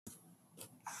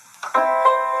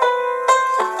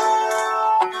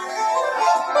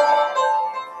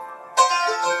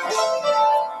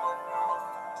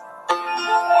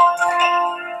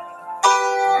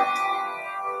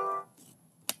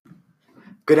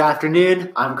Good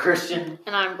afternoon, I'm Christian.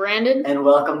 And I'm Brandon. And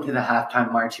welcome to the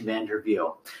Halftime Marching Band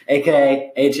Review, aka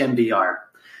HMBR.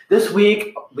 This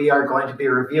week, we are going to be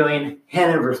reviewing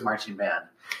Hanover's Marching Band.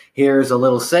 Here's a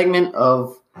little segment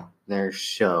of their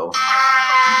show.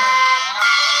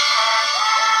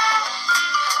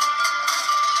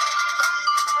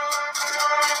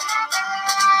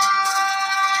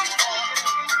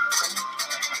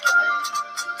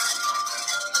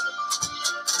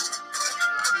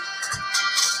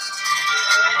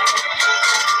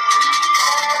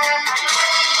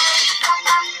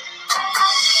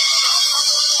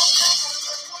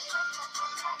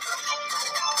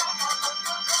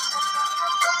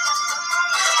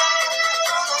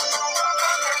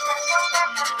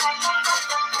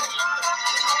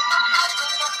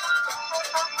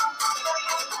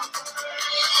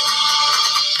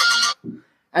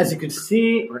 As you could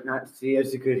see, or not see,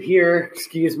 as you could hear,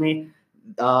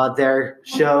 their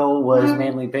show was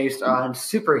mainly based on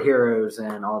superheroes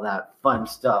and all that fun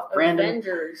stuff. Brandon?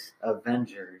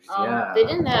 Avengers, yeah. They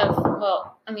didn't have,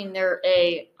 they're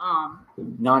a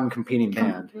non-competing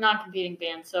band. Non-competing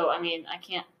band, so, I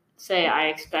can't say I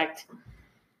expect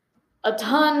a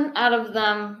ton out of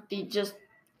them, just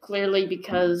clearly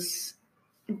because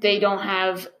they don't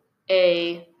have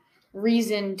a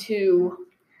reason to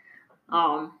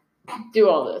do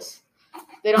all this.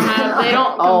 They don't compete.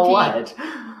 What?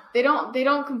 They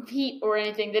don't compete or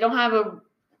anything. They don't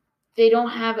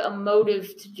have a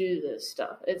motive to do this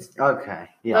stuff. It's okay.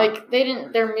 Yeah. Like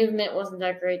their movement wasn't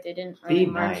that great. They didn't really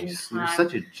be nice. You're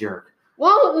such a jerk.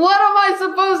 Well, what am I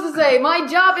supposed to say? My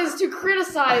job is to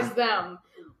criticize them.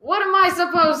 What am I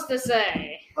supposed to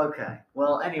say? Okay.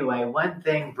 Well, anyway, one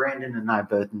thing Brandon and I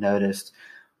both noticed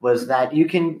was that you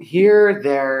can hear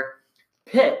their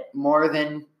pit more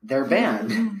than their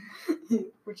band.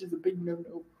 Which is a big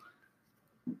no-no.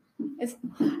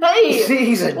 Hey! See,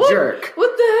 he's a jerk.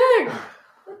 What the heck?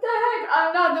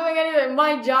 I'm not doing anything.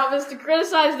 My job is to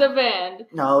criticize the band.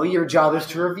 No, your job is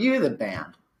to review the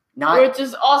band. Which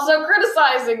is also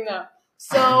criticizing them.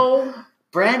 So...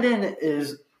 Brandon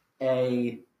is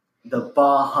the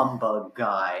bah humbug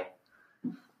guy.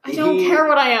 I don't care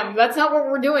what I am. That's not what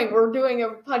we're doing. We're doing a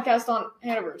podcast on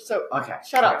Hanover. So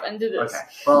shut up and do this. Okay.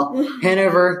 Well,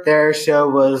 Hanover, their show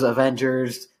was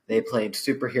Avengers. They played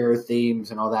superhero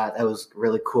themes and all that. That was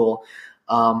really cool.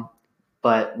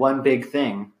 But one big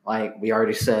thing, like we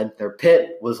already said, their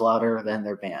pit was louder than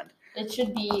their band. It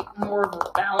should be more of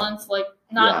a balance. Like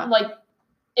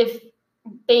if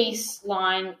bass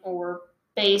line or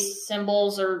bass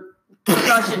cymbals or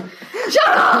percussion. Shut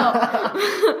up!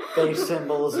 Bass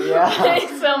cymbals, yeah. Bass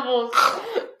cymbals.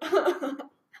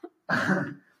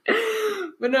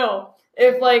 But no,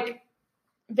 if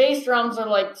bass drums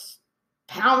are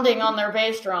pounding on their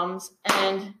bass drums,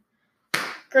 and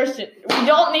Christian, we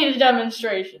don't need a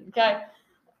demonstration, okay?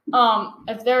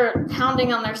 If they're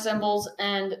pounding on their cymbals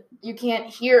and you can't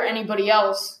hear anybody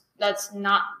else, that's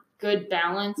not good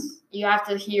balance. You have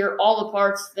to hear all the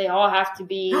parts. They all have to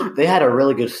be... They had a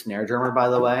really good snare drummer, by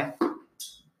the way.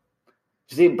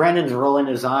 See, Brandon's rolling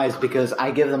his eyes because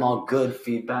I give them all good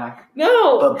feedback.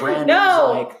 No! But Brandon's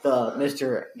like the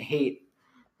Mr. Hate.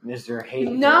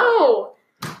 No!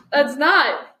 That's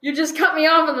not. You just cut me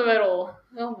off in the middle.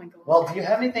 Oh my god. Well, do you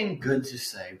have anything good to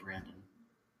say, Brandon?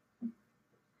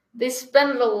 They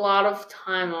spend a lot of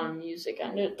time on music.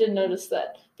 I did notice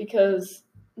that. Because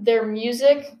their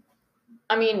music...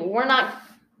 we're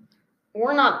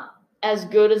not as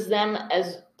good as them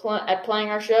at playing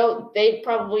our show. They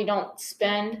probably don't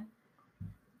spend.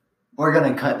 We're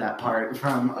gonna cut that part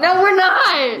from. No, we're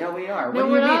not. Yeah, we are. No, what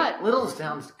do we're you not. mean?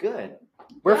 Littlestown's good.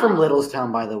 We're from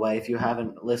Littlestown, by the way. If you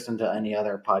haven't listened to any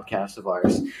other podcasts of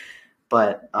ours,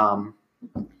 but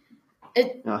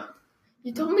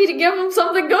you told me to give them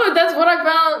something good. That's what I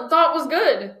thought was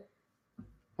good.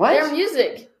 What? Their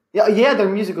music. Yeah, their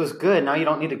music was good. Now you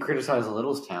don't need to criticize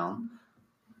Littlestown.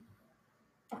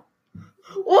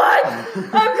 What? I'm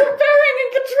comparing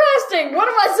and contrasting. What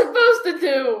am I supposed to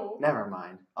do? Never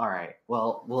mind. All right.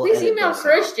 Well, we'll please email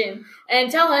Christian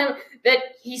and tell him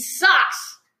that he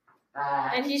sucks.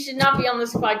 And he should not be on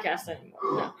this podcast anymore.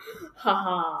 No.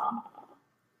 Haha.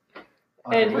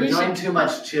 Okay, we're doing too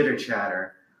much chitter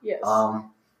chatter. Yes.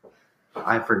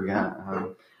 I forgot.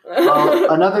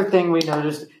 Another thing we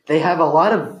noticed, they have a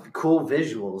lot of cool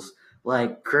visuals,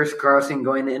 like crisscrossing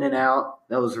going in and out.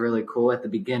 That was really cool at the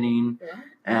beginning. Yeah.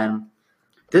 And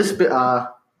this, I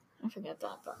forget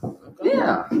that.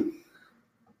 Yeah.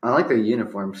 I like their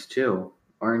uniforms too.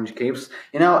 Orange capes.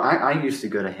 I used to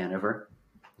go to Hanover,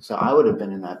 so I would have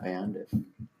been in that band.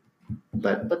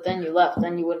 But then you left.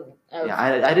 Then you wouldn't have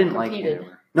I didn't like competed.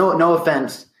 Hanover. No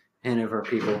offense Hanover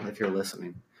people, if you're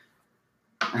listening.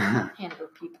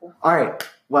 Hanover people. All right.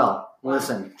 Well,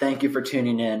 listen, thank you for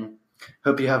tuning in.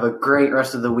 Hope you have a great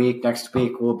rest of the week. Next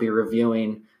week, we'll be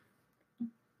reviewing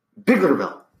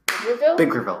Biglerville.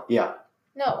 Biglerville, yeah.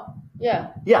 No,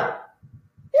 yeah. Yeah.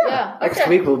 Yeah. Next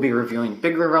week, we'll be reviewing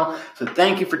Biglerville. So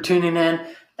thank you for tuning in,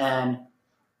 and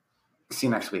see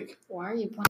you next week. Why are you